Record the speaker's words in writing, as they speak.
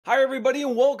Hi, everybody,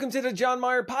 and welcome to the John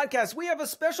Myer podcast. We have a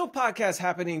special podcast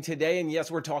happening today. And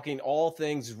yes, we're talking all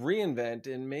things reInvent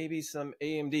and maybe some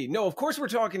AMD. No, of course, we're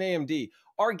talking AMD.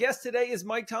 Our guest today is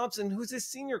Mike Thompson, who's a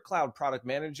senior cloud product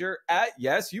manager at,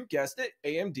 yes, you guessed it,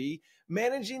 AMD,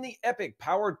 managing the Epic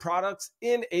powered products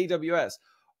in AWS.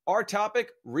 Our topic,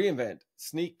 reInvent,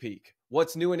 sneak peek.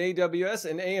 What's new in AWS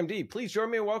and AMD? Please join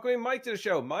me in welcoming Mike to the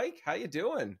show. Mike, how you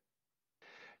doing?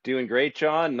 Doing great,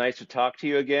 John. Nice to talk to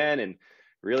you again and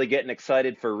really getting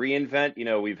excited for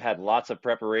reInvent. We've had lots of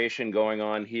preparation going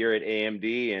on here at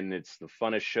AMD and it's the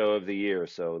funnest show of the year.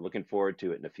 So looking forward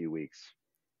to it in a few weeks.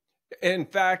 In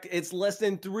fact, it's less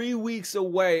than 3 weeks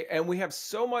away, and we have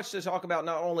so much to talk about,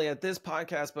 not only at this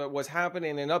podcast, but what's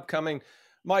happening and upcoming.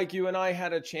 Mike, you and I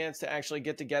had a chance to actually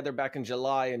get together back in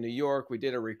July in New York. We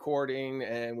did a recording,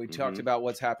 and we talked hmm about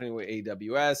what's happening with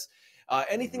AWS.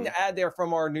 Anything hmm to add there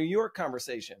from our New York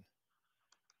conversation?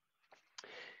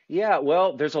 Yeah,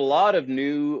 well, there's a lot of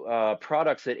new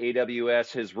products that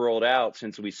AWS has rolled out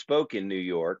since we spoke in New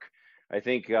York. I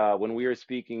think when we were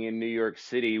speaking in New York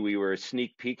City, we were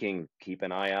sneak peeking, keep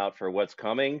an eye out for what's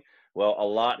coming. Well, a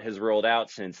lot has rolled out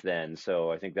since then. So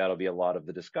I think that'll be a lot of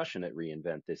the discussion at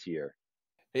reInvent this year.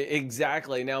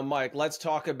 Exactly. Now, Mike, let's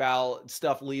talk about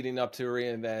stuff leading up to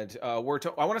reInvent. I want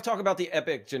to talk about the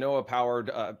Epic Genoa powered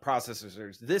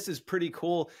processors. This is pretty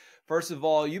cool. First of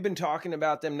all, you've been talking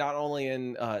about them not only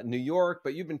in New York,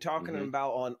 but you've been talking hmm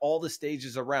about on all the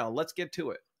stages around. Let's get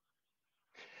to it.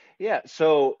 Yeah,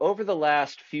 so over the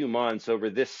last few months, over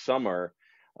this summer,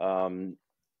 um,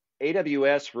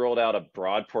 AWS rolled out a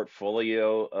broad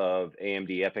portfolio of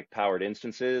AMD Epic powered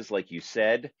instances, like you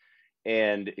said.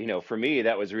 And, for me,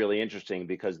 that was really interesting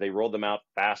because they rolled them out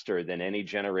faster than any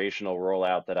generational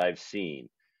rollout that I've seen.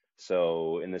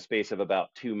 So, in the space of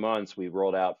about 2 months, we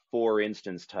rolled out four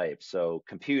instance types. So,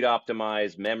 compute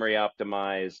optimized, memory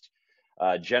optimized,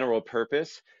 general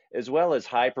purpose, as well as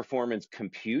high performance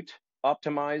compute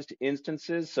optimized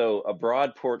instances. So, a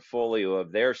broad portfolio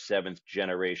of their seventh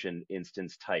generation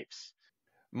instance types.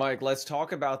 Mike, let's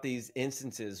talk about these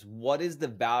instances. What is the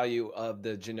value of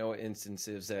the Genoa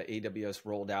instances that AWS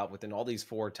rolled out within all these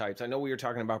four types? I know we were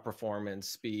talking about performance,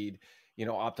 speed,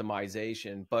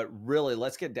 optimization, but really,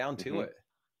 let's get down to Mhm. it.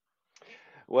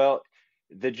 Well,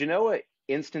 the Genoa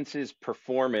instance's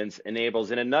performance in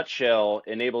a nutshell,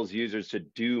 enables users to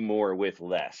do more with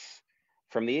less.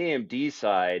 From the AMD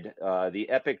side, the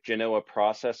EPYC Genoa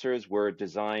processors were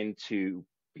designed to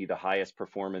be the highest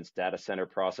performance data center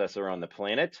processor on the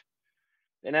planet.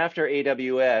 And after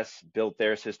AWS built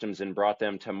their systems and brought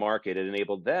them to market, it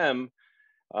enabled them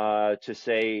to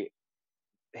say,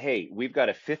 hey, we've got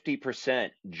a 50%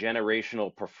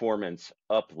 generational performance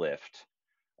uplift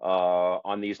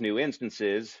on these new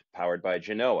instances powered by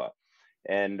Genoa.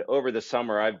 And over the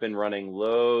summer, I've been running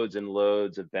loads and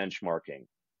loads of benchmarking.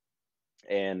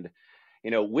 And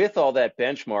with all that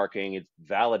benchmarking, it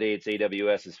validates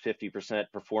AWS's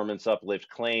 50% performance uplift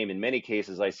claim. In many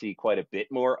cases, I see quite a bit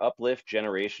more uplift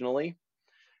generationally.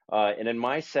 And in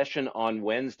my session on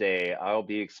Wednesday, I'll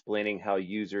be explaining how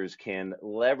users can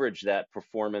leverage that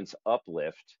performance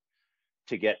uplift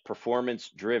to get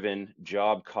performance-driven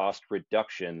job cost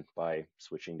reduction by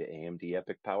switching to AMD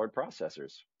EPYC powered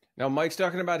processors. Now, Mike's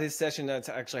talking about his session that's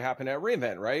actually happened at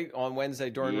reInvent, right? On Wednesday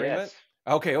during reInvent? Yes.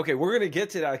 Okay. We're going to get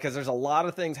to that because there's a lot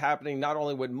of things happening, not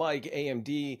only with Mike,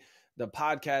 AMD, the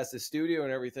podcast, the studio,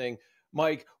 and everything.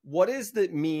 Mike, what does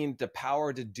that mean, the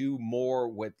power to do more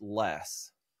with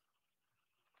less?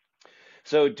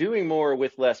 So doing more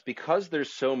with less, because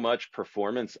there's so much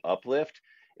performance uplift,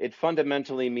 it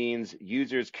fundamentally means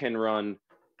users can run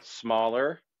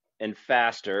smaller and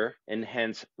faster and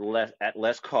hence less at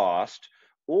less cost,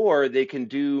 or they can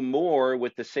do more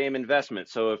with the same investment.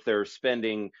 So if they're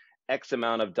spending X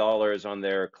amount of dollars on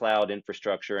their cloud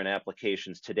infrastructure and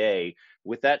applications today,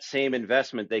 with that same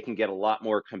investment, they can get a lot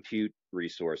more compute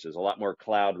resources, a lot more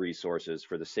cloud resources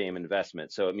for the same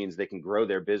investment. So it means they can grow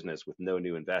their business with no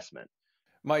new investment.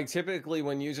 Mike, typically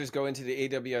when users go into the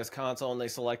AWS console and they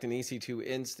select an EC2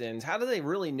 instance, how do they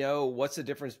really know what's the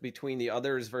difference between the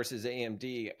others versus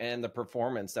AMD and the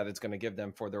performance that it's going to give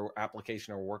them for their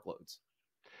application or workloads?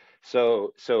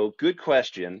 So good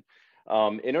question.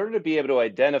 In order to be able to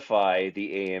identify the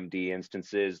AMD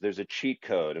instances, there's a cheat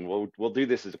code, and we'll do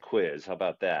this as a quiz. How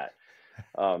about that?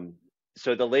 Um,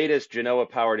 so the latest Genoa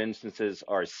powered instances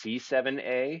are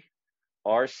C7A,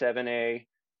 R7A,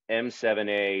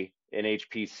 M7A, and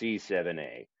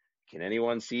HPC7A. Can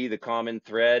anyone see the common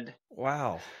thread?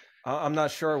 Wow. I'm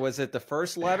not sure. Was it the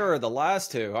first letter or the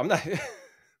last two? I'm not.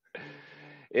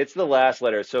 It's the last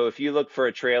letter. So if you look for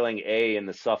a trailing A in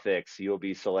the suffix, you'll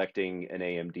be selecting an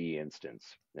AMD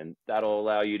instance, and that'll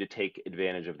allow you to take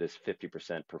advantage of this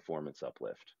 50% performance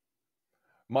uplift.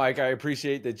 Mike, I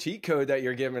appreciate the cheat code that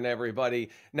you're giving everybody.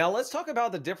 Now let's talk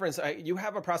about the difference. You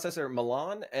have a processor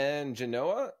Milan and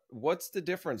Genoa. What's the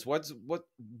difference?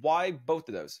 Why both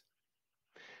of those?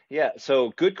 Yeah,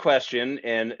 so good question.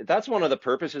 And that's one of the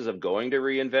purposes of going to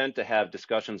reInvent, to have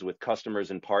discussions with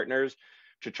customers and partners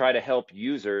to try to help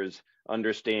users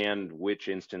understand which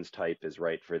instance type is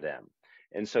right for them.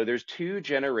 And so there's two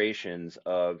generations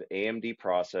of AMD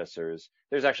processors.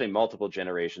 There's actually multiple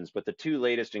generations, but the two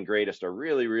latest and greatest are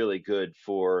really, really good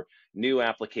for new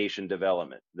application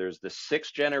development. There's the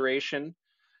sixth generation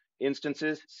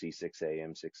instances, C6A,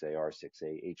 M6A,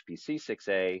 R6A,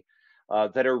 HPC6A,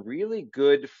 that are really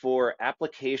good for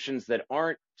applications that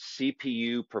aren't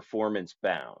CPU performance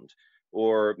bound,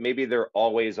 or maybe they're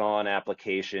always on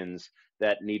applications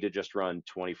that need to just run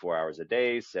 24 hours a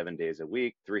day, 7 days a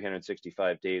week,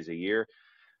 365 days a year.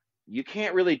 You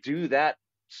can't really do that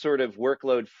sort of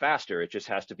workload faster. It just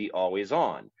has to be always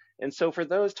on. And so for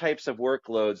those types of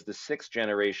workloads, the sixth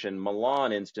generation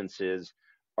Milan instances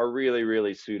are really,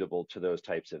 really suitable to those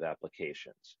types of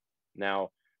applications.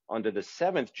 Now, onto the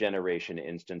seventh generation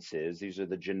instances, these are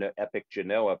the EPYC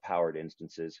Genoa powered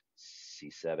instances,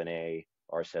 C7A,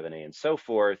 R7A, and so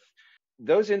forth.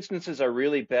 Those instances are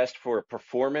really best for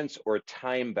performance or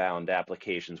time-bound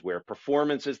applications, where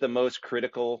performance is the most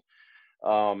critical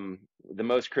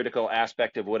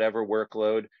aspect of whatever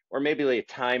workload, or maybe a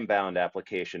time-bound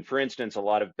application. For instance, a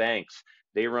lot of banks,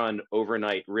 they run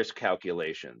overnight risk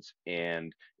calculations.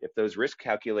 And if those risk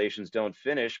calculations don't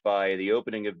finish by the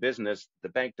opening of business, the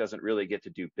bank doesn't really get to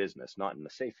do business, not in a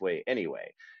safe way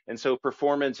anyway. And so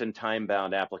performance and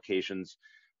time-bound applications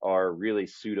are really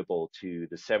suitable to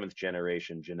the seventh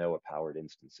generation Genoa powered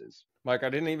instances. Mike, I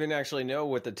didn't even actually know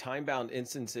what the time bound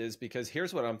instance is, because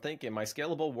here's what I'm thinking. My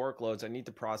scalable workloads, I need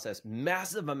to process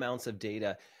massive amounts of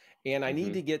data and I need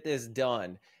Mm-hmm. to get this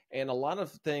done. And a lot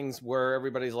of things where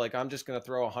everybody's like, I'm just going to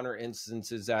throw 100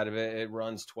 instances out of it. It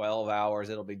runs 12 hours,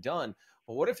 it'll be done.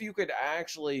 But what if you could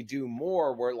actually do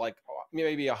more, where like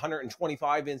maybe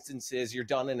 125 instances, you're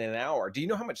done in an hour? Do you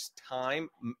know how much time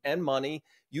and money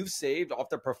you've saved off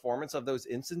the performance of those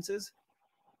instances?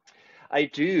 I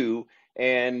do.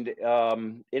 And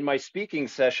in my speaking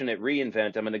session at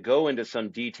reInvent, I'm going to go into some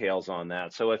details on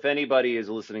that. So if anybody is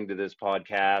listening to this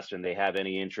podcast and they have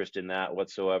any interest in that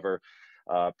whatsoever,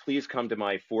 please come to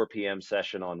my 4 p.m.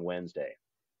 session on Wednesday.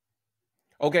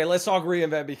 Okay, let's talk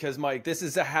reInvent, because Mike, this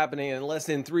is happening in less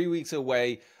than 3 weeks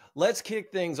away. Let's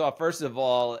kick things off. First of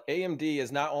all, AMD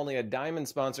is not only a diamond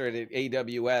sponsor at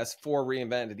AWS for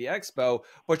reInvent at the Expo,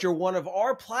 but you're one of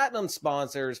our platinum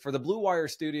sponsors for the Blue Wire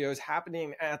Studios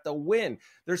happening at the Win.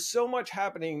 There's so much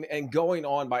happening and going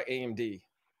on by AMD.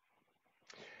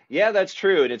 Yeah, that's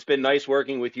true. And it's been nice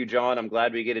working with you, John. I'm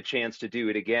glad we get a chance to do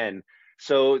it again.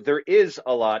 So there is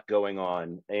a lot going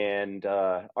on. And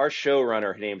our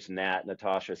showrunner, her name's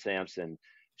Natasha Sampson.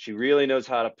 She really knows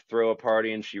how to throw a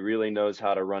party, and she really knows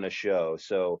how to run a show.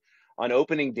 So on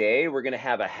opening day, we're going to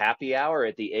have a happy hour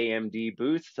at the AMD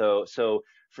booth. So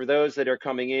for those that are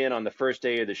coming in on the first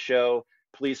day of the show,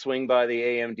 please swing by the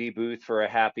AMD booth for a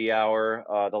happy hour.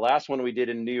 The last one we did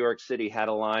in New York City had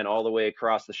a line all the way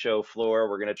across the show floor.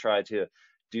 We're going to try to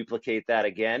duplicate that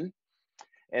again.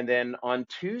 And then on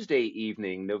Tuesday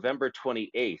evening, November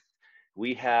 28th,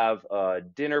 we have a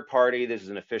dinner party. This is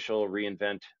an official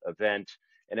reInvent event,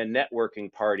 and a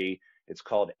networking party. It's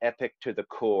called Epic to the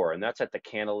Core, and that's at the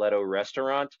Canaletto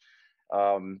restaurant.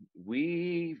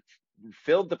 We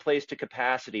filled the place to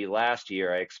capacity last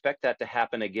year. I expect that to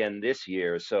happen again this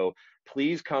year. So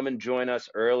please come and join us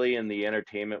early, and the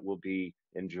entertainment will be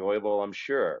enjoyable, I'm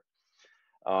sure.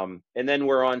 And then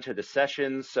we're on to the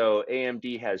sessions. So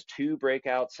AMD has two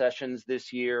breakout sessions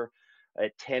this year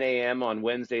at 10 a.m. on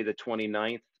Wednesday, the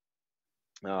 29th.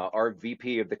 Our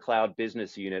VP of the Cloud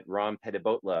Business Unit, Ram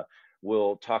Pedibotla,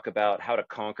 will talk about how to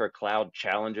conquer cloud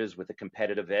challenges with a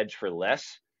competitive edge for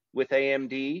less with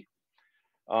AMD.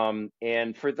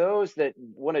 And for those that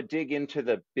want to dig into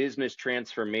the business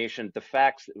transformation, the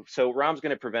facts, so Ram's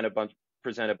going to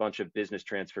present a bunch of business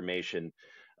transformation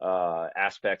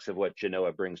aspects of what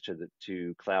Genoa brings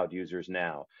to cloud users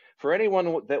now. For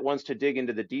anyone that wants to dig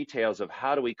into the details of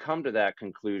how do we come to that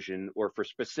conclusion, or for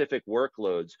specific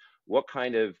workloads, what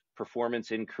kind of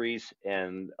performance increase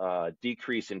and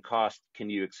decrease in cost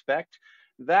can you expect?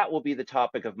 That will be the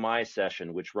topic of my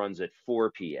session, which runs at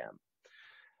 4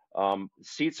 p.m.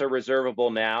 Seats are reservable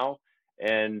now.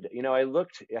 And, I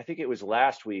think it was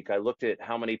last week, I looked at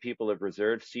how many people have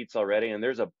reserved seats already, and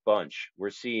there's a bunch.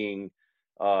 We're seeing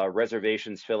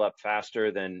reservations fill up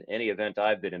faster than any event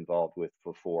I've been involved with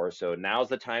before. So now's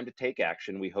the time to take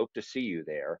action. We hope to see you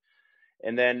there.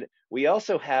 And then we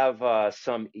also have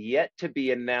some yet to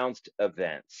be announced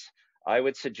events. I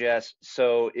would suggest,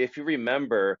 so if you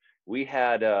remember, we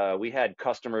had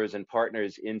customers and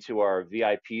partners into our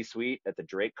VIP suite at the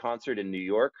Drake concert in New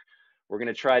York. We're going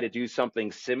to try to do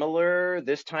something similar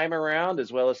this time around,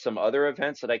 as well as some other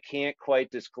events that I can't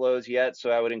quite disclose yet. So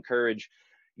I would encourage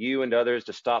you and others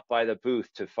to stop by the booth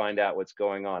to find out what's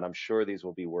going on. I'm sure these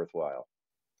will be worthwhile.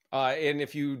 And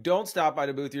if you don't stop by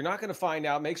the booth, you're not going to find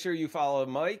out. Make sure you follow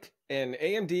Mike and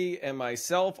AMD and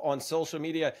myself on social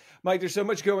media. Mike, there's so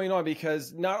much going on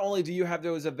because not only do you have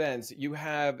those events, you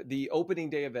have the opening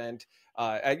day event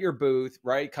at your booth,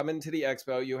 right? Come into the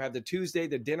expo. You have the Tuesday,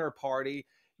 the dinner party.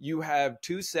 You have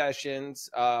 2 sessions.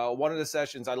 One of the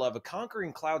sessions I love,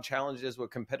 Conquering Cloud Challenges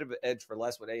with Competitive Edge for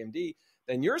Less with AMD.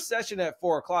 Then your session at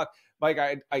 4 o'clock. Mike,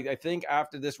 I think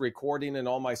after this recording and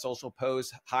all my social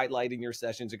posts highlighting your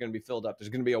sessions are going to be filled up. There's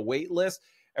going to be a wait list.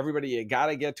 Everybody, you got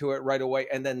to get to it right away.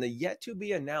 And then the yet to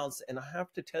be announced, and I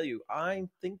have to tell you, I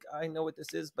think I know what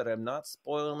this is, but I'm not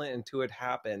spoiling it until it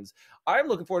happens. I'm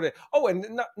looking forward to it. Oh,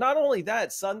 and not only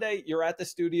that, Sunday, you're at the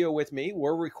studio with me.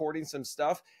 We're recording some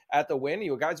stuff at the Win.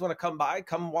 You guys want to come by,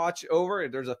 come watch over.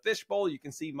 There's a fishbowl. You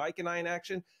can see Mike and I in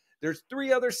action. There's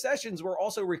 3 other sessions we're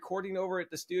also recording over at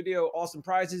the studio. Awesome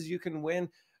prizes you can win.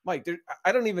 Mike,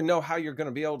 I don't even know how you're going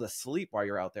to be able to sleep while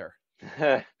you're out there.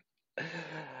 Yeah.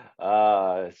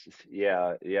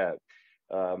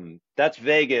 That's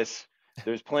Vegas.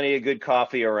 There's plenty of good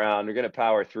coffee around. We're going to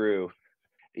power through.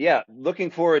 Yeah, looking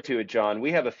forward to it, John.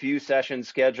 We have a few sessions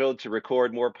scheduled to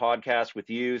record more podcasts with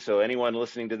you. So anyone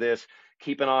listening to this,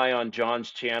 keep an eye on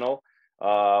John's channel.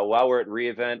 While we're at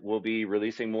re:Event, we'll be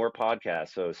releasing more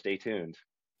podcasts, so stay tuned.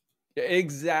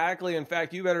 Exactly. In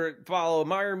fact, you better follow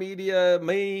Myer Media,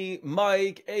 me,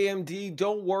 Mike, AMD.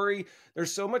 Don't worry.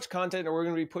 There's so much content that we're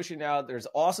going to be pushing out. There's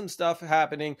awesome stuff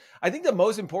happening. I think the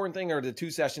most important thing are the 2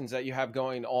 sessions that you have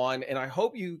going on. And I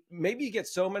hope maybe you get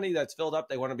so many that's filled up.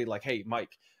 They want to be like, hey,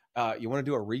 Mike, you want to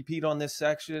do a repeat on this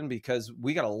section? Because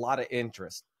we got a lot of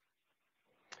interest.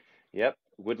 Yep.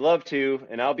 Would love to,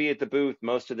 and I'll be at the booth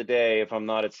most of the day. If I'm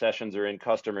not at sessions or in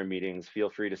customer meetings, feel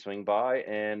free to swing by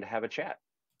and have a chat.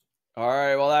 All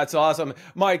right, well, that's awesome.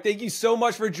 Mike, thank you so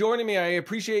much for joining me. I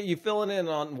appreciate you filling in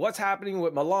on what's happening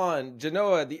with Milan,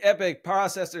 Genoa, the EPYC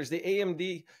processors, the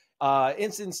AMD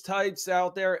instance types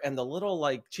out there, and the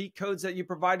little cheat codes that you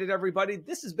provided everybody.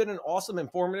 This has been an awesome,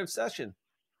 informative session.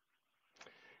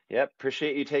 Yep,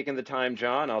 appreciate you taking the time,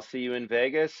 John. I'll see you in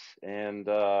Vegas, and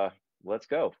let's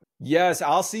go. Yes,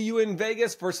 I'll see you in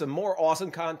Vegas for some more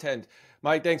awesome content.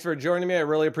 Mike, thanks for joining me. I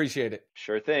really appreciate it.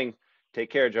 Sure thing. Take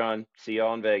care, John. See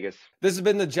y'all in Vegas. This has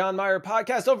been the John Myer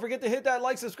Podcast. Don't forget to hit that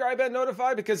like, subscribe, and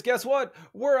notify because guess what?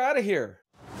 We're out of here.